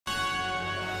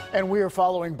And we are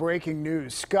following breaking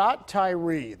news. Scott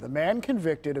Tyree, the man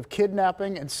convicted of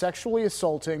kidnapping and sexually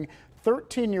assaulting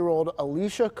 13-year-old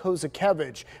Alicia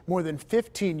Kozakevich more than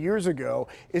 15 years ago,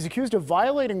 is accused of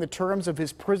violating the terms of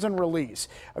his prison release.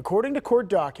 According to court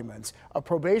documents, a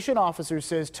probation officer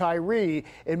says Tyree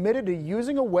admitted to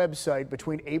using a website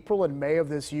between April and May of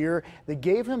this year that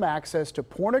gave him access to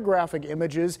pornographic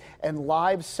images and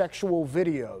live sexual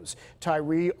videos.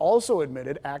 Tyree also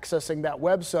admitted accessing that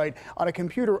website on a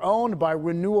computer owned by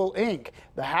Renewal Inc.,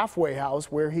 the halfway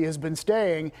house where he has been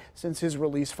staying since his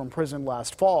release from prison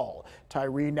last fall.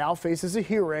 Tyree now faces a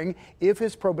hearing. If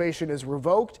his probation is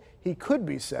revoked, he could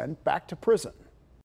be sent back to prison.